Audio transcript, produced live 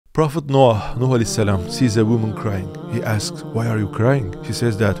Prophet Noah, Nuh alayhi salam, sees a woman crying. He asks, "Why are you crying?" She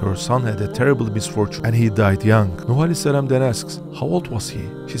says that her son had a terrible misfortune and he died young. Nuh alayhi salam then asks, "How old was he?"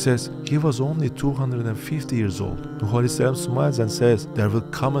 She says, "He was only 250 years old." Nuh alayhi salam smiles and says, "There will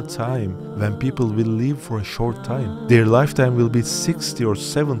come a time when people will live for a short time. Their lifetime will be 60 or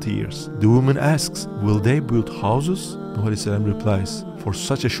 70 years." The woman asks, "Will they build houses?" Nuh alayhi salam replies, "For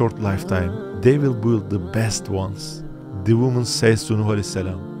such a short lifetime, they will build the best ones." The woman says to Nuh alayhi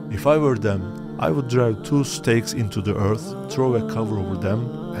salam, "If I were them, I would drive 2 stakes into the earth, throw a cover over them,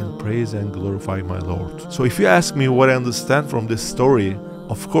 and praise and glorify my Lord." So if you ask me what I understand from this story,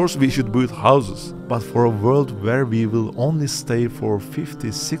 of course we should build houses, but for a world where we will only stay for 50,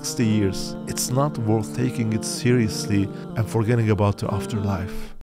 60 years, it's not worth taking it seriously and forgetting about the afterlife.